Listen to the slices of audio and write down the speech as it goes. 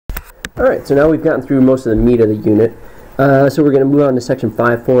Alright, so now we've gotten through most of the meat of the unit. So we're going to move on to section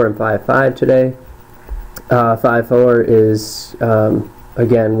 5.4 and 5.5 today. 5.4 is,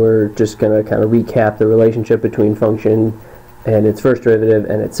 again, we're just going to kind of recap the relationship between function and its first derivative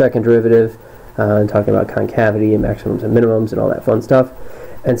and its second derivative, and talking about concavity and maximums and minimums and all that fun stuff.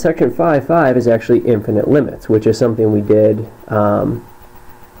 And section 5.5 is actually infinite limits, which is something we did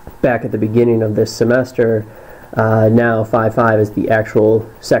back at the beginning of this semester. Now 5.5 is the actual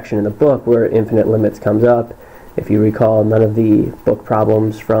section in the book where infinite limits comes up. If you recall, none of the book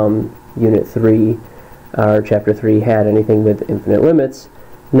problems from Unit 3 or Chapter 3 had anything with infinite limits.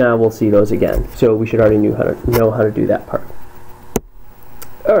 Now we'll see those again. So we should already know how to do that part.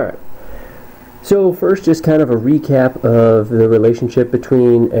 Alright. So first, just kind of a recap of the relationship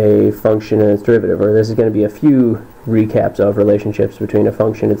between a function and its derivative, or this is going to be a few recaps of relationships between a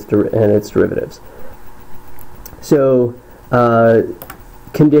function and its derivatives. So,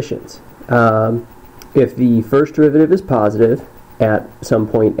 conditions. If the first derivative is positive at some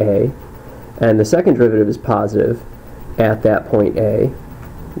point A, and the second derivative is positive at that point A,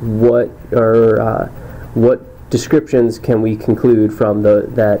 what descriptions can we conclude from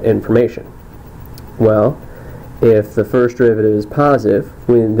that information? Well, if the first derivative is positive,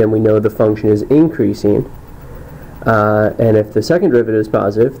 then we know the function is increasing, and if the second derivative is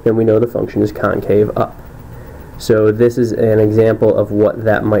positive, then we know the function is concave up. So this is an example of what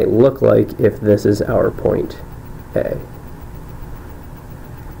that might look like if this is our point A.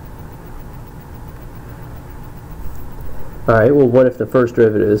 Alright, well, what if the first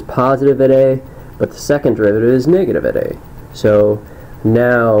derivative is positive at A, but the second derivative is negative at A? So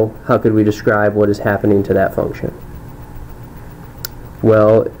now, how could we describe what is happening to that function?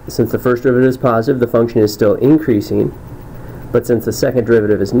 Well, since the first derivative is positive, the function is still increasing, but since the second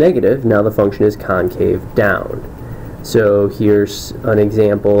derivative is negative, now the function is concave down. So here's an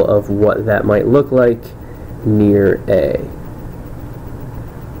example of what that might look like near A.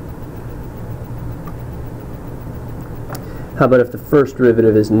 How about if the first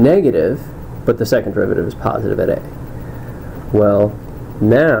derivative is negative, but the second derivative is positive at A? Well,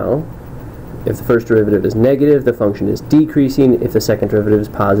 now, if the first derivative is negative, the function is decreasing. If the second derivative is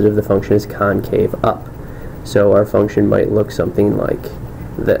positive, the function is concave up. So our function might look something like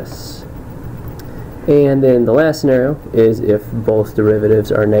this. And then the last scenario is if both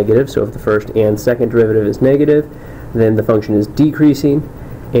derivatives are negative. So if the first and second derivative is negative, then the function is decreasing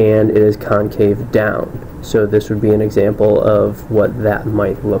and it is concave down. So this would be an example of what that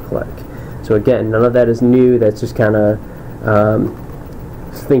might look like. So again, none of that is new. That's just kind of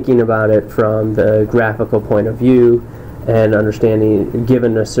thinking about it from the graphical point of view and understanding,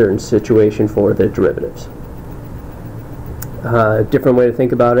 given a certain situation for the derivatives. Different way to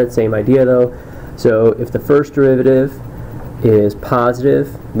think about it, same idea though. So if the first derivative is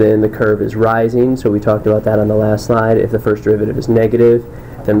positive, then the curve is rising. So we talked about that on the last slide. If the first derivative is negative,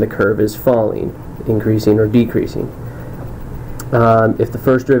 then the curve is falling, increasing or decreasing. If the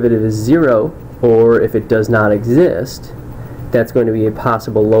first derivative is 0, or if it does not exist, that's going to be a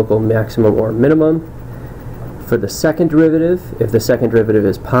possible local maximum or minimum. For the second derivative, if the second derivative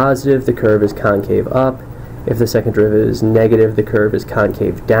is positive, the curve is concave up. If the second derivative is negative, the curve is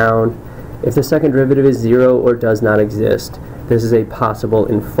concave down. If the second derivative is 0 or does not exist, this is a possible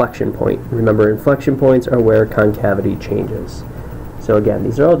inflection point. Remember, inflection points are where concavity changes. So again,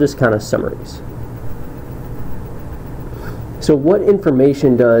 these are all just kind of summaries. So what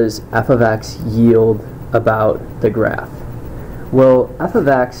information does f of x yield about the graph? Well, f of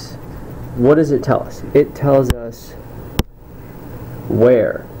x, what does it tell us? It tells us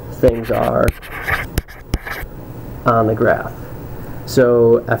where things are on the graph.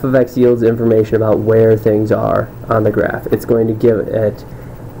 So f of x yields information about where things are on the graph. It's going to give it,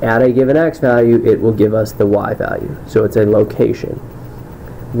 at a given x value, it will give us the y value. So it's a location.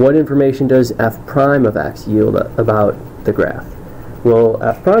 What information does f prime of x yield about the graph? Well,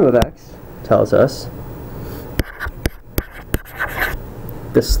 f prime of x tells us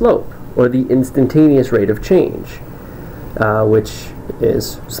the slope, or the instantaneous rate of change, which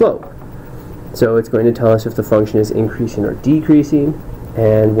is slope. So it's going to tell us if the function is increasing or decreasing.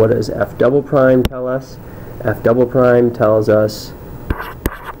 And what does f double prime tell us? F double prime tells us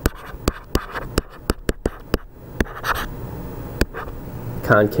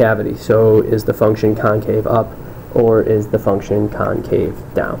concavity. So is the function concave up, or is the function concave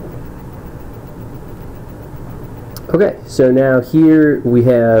down? Okay, so now here we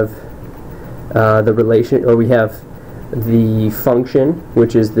have the relation, or we have the function,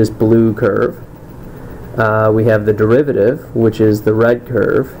 which is this blue curve. We have the derivative, which is the red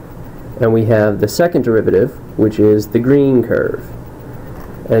curve, and we have the second derivative, which is the green curve.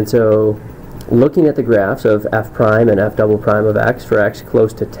 And so looking at the graphs of f prime and f double prime of x for x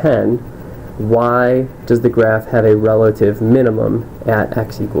close to 10, why does the graph have a relative minimum at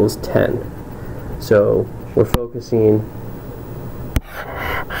x equals 10? So we're focusing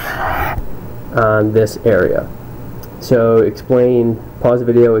on this area. So pause the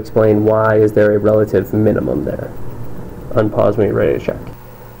video, explain why is there a relative minimum there. Unpause when you're ready to check.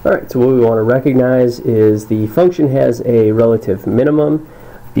 Alright, so what we want to recognize is the function has a relative minimum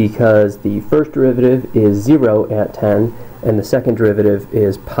because the first derivative is 0 at 10 and the second derivative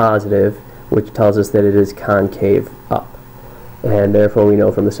is positive, which tells us that it is concave up. And therefore we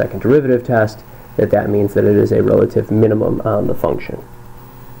know from the second derivative test that that means that it is a relative minimum on the function.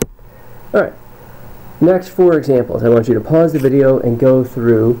 Alright, next 4 examples. I want you to pause the video and go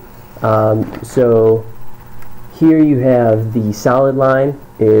through. So here you have the solid line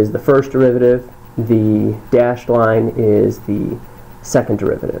is the first derivative, the dashed line is the second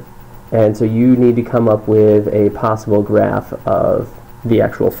derivative. And so you need to come up with a possible graph of the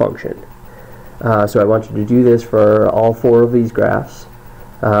actual function. So I want you to do this for all 4 of these graphs,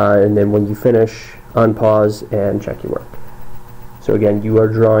 and then when you finish, unpause and check your work. So again, you are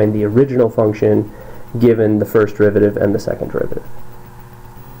drawing the original function given the first derivative and the second derivative.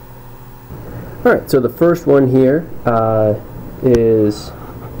 Alright, so the first one here is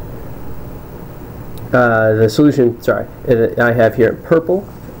the solution, I have here in purple,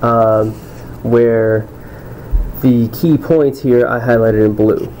 where the key points here I highlighted in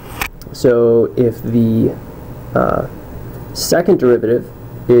blue. So if the second derivative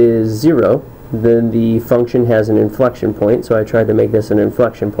is 0, then the function has an inflection point, so I tried to make this an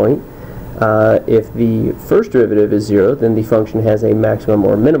inflection point. If the first derivative is 0, then the function has a maximum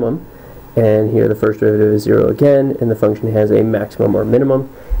or minimum, and here the first derivative is 0 again, and the function has a maximum or minimum.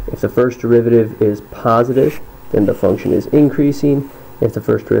 If the first derivative is positive, then the function is increasing. If the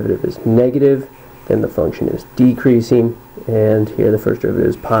first derivative is negative, then the function is decreasing, and here the first derivative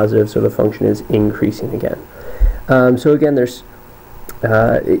is positive, so the function is increasing again. So again, there's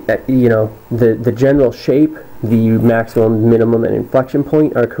the general shape, the maximum, minimum, and inflection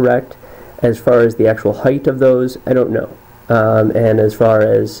point are correct. As far as the actual height of those, I don't know. And as far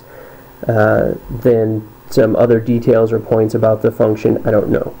as then some other details or points about the function, I don't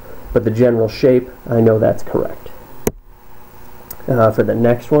know. But the general shape, I know that's correct. For the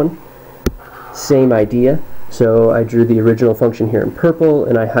next one, same idea. So I drew the original function here in purple,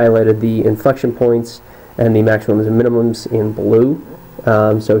 and I highlighted the inflection points and the maximums and minimums in blue.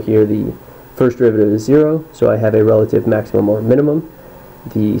 So here the first derivative is 0, so I have a relative maximum or minimum.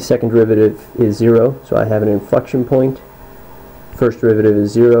 The second derivative is 0, so I have an inflection point. First derivative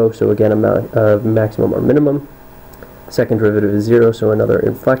is 0, so again a maximum or minimum. Second derivative is 0, so another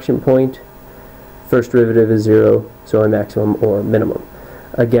inflection point. First derivative is 0, so a maximum or minimum.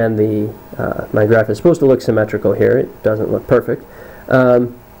 Again, my graph is supposed to look symmetrical here. It doesn't look perfect.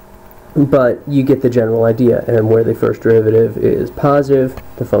 But you get the general idea. And where the first derivative is positive,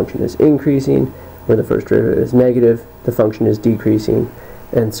 the function is increasing. Where the first derivative is negative, the function is decreasing,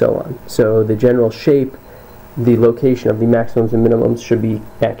 and so on. So the general shape, the location of the maximums and minimums should be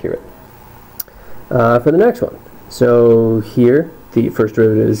accurate. For the next one, so here the first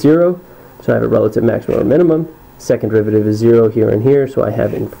derivative is 0, so I have a relative maximum or minimum. Second derivative is 0 here and here, so I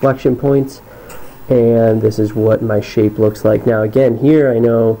have inflection points, and this is what my shape looks like. Now again, here I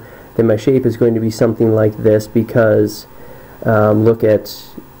know that my shape is going to be something like this because look at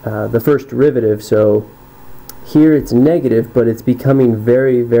the first derivative. So here it's negative, but it's becoming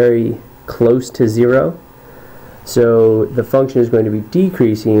very, very close to 0. So the function is going to be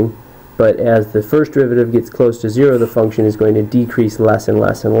decreasing, but as the first derivative gets close to 0, the function is going to decrease less and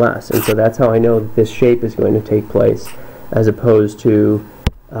less and less. And so that's how I know that this shape is going to take place, as opposed to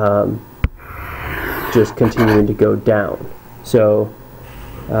just continuing to go down. So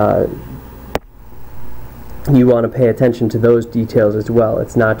you want to pay attention to those details as well.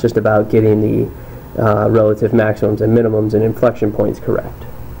 It's not just about getting the relative maximums and minimums and inflection points correct.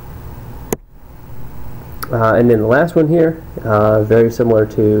 And then the last one here, very similar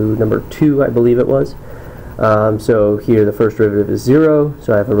to number 2, I believe it was. So here the first derivative is 0,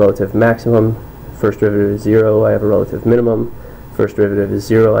 so I have a relative maximum. First derivative is 0, I have a relative minimum. First derivative is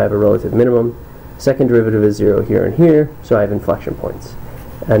 0, I have a relative minimum. Second derivative is 0 here and here, so I have inflection points.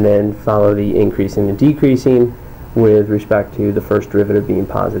 And then follow the increasing and decreasing with respect to the first derivative being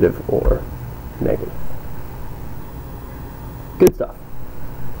positive or negative. Good stuff.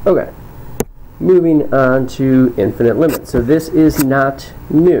 Okay, moving on to infinite limits. So this is not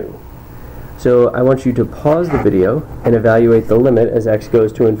new. So I want you to pause the video and evaluate the limit as x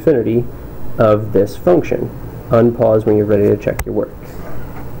goes to infinity of this function. Unpause when you're ready to check your work.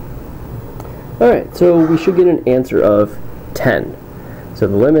 Alright, so we should get an answer of 10. So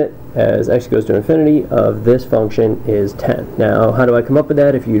the limit as x goes to infinity of this function is 10. Now, how do I come up with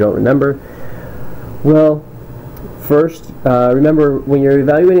that if you don't remember? Well, first, remember when you're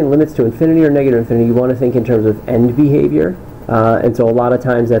evaluating limits to infinity or negative infinity, you want to think in terms of end behavior. And so a lot of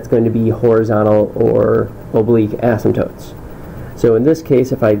times that's going to be horizontal or oblique asymptotes. So in this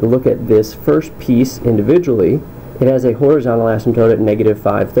case, if I look at this first piece individually, it has a horizontal asymptote at negative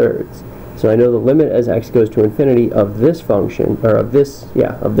 5/3. So I know the limit as x goes to infinity of this function, or of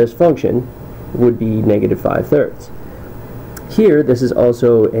this function, would be negative 5/3. Here, this is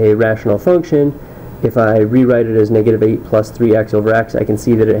also a rational function. If I rewrite it as negative 8 plus 3x over x, I can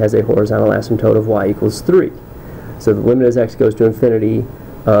see that it has a horizontal asymptote of y equals 3. So the limit as x goes to infinity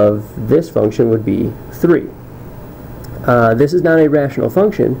of this function would be 3. This is not a rational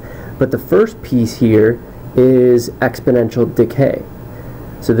function, but the first piece here is exponential decay.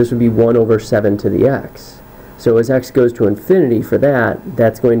 So this would be 1 over 7 to the x. So as x goes to infinity for that,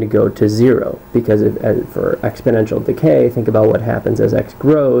 that's going to go to 0. Because for exponential decay, think about what happens as x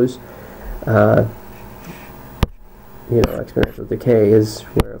grows. Exponential decay is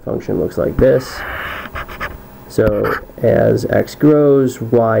where a function looks like this. So as x grows,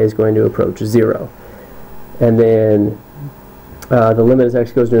 y is going to approach 0. And then the limit as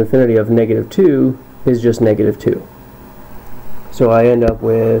x goes to infinity of negative 2 is just negative 2. So I end up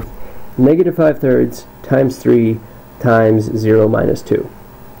with negative 5/3 times 3 times 0 minus 2,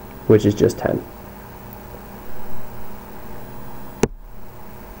 which is just 10.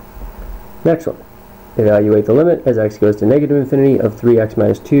 Next one. Evaluate the limit as x goes to negative infinity of 3x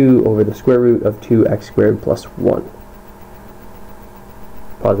minus 2 over the square root of 2x squared plus 1.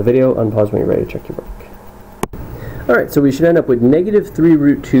 Pause the video, unpause when you're ready to check your work. Alright, so we should end up with negative 3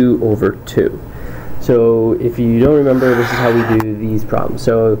 root 2 over 2. So if you don't remember, this is how we do these problems.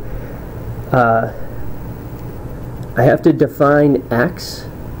 So I have to define x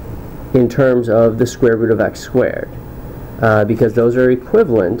in terms of the square root of x squared because those are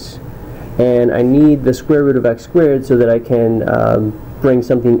equivalent, and I need the square root of x squared so that I can bring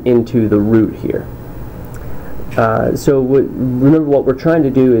something into the root here. Remember what we're trying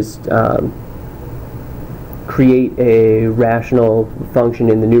to do is create a rational function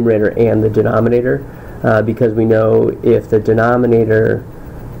in the numerator and the denominator because we know if the denominator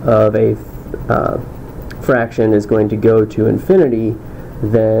of a fraction is going to go to infinity,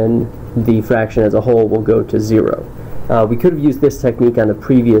 then the fraction as a whole will go to 0. We could have used this technique on the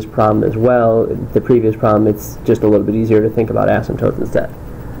previous problem as well. The previous problem, it's just a little bit easier to think about asymptotes instead.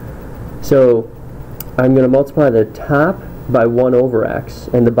 So I'm going to multiply the top by 1 over x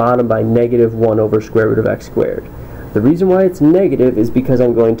and the bottom by negative 1 over square root of x squared. The reason why it's negative is because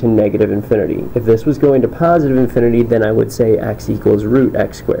I'm going to negative infinity. If this was going to positive infinity, then I would say x equals root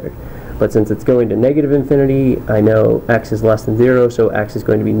x squared. But since it's going to negative infinity, I know x is less than 0, so x is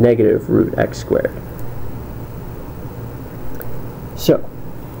going to be negative root x squared. So,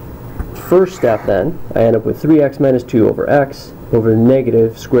 first step then, I end up with 3x minus 2 over x over the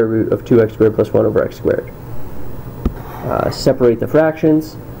negative square root of 2x squared plus 1 over x squared. Separate the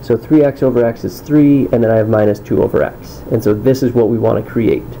fractions, so 3x over x is 3, and then I have minus 2 over x. And so this is what we want to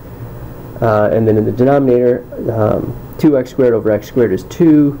create. And then in the denominator, 2x squared over x squared is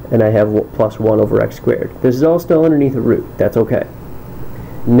 2, and I have plus 1 over x squared. This is all still underneath a root. That's okay.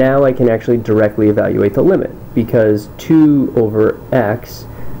 Now I can actually directly evaluate the limit, because 2 over x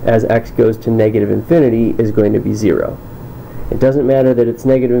as x goes to negative infinity is going to be 0. It doesn't matter that it's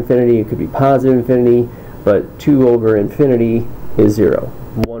negative infinity, it could be positive infinity, but 2 over infinity is 0.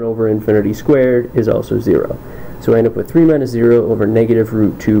 1 over infinity squared is also 0. So I end up with 3 minus 0 over negative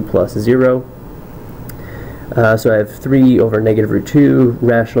root 2 plus 0. So I have 3 over negative root 2.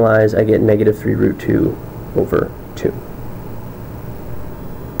 Rationalize, I get negative 3 root 2 over 2.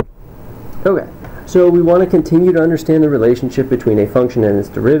 Okay, so we want to continue to understand the relationship between a function and its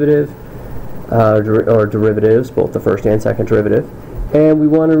derivative, or derivatives, both the first and second derivative. And we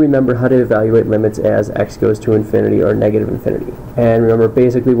want to remember how to evaluate limits as x goes to infinity or negative infinity. And remember,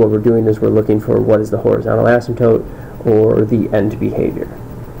 basically what we're doing is we're looking for what is the horizontal asymptote or the end behavior.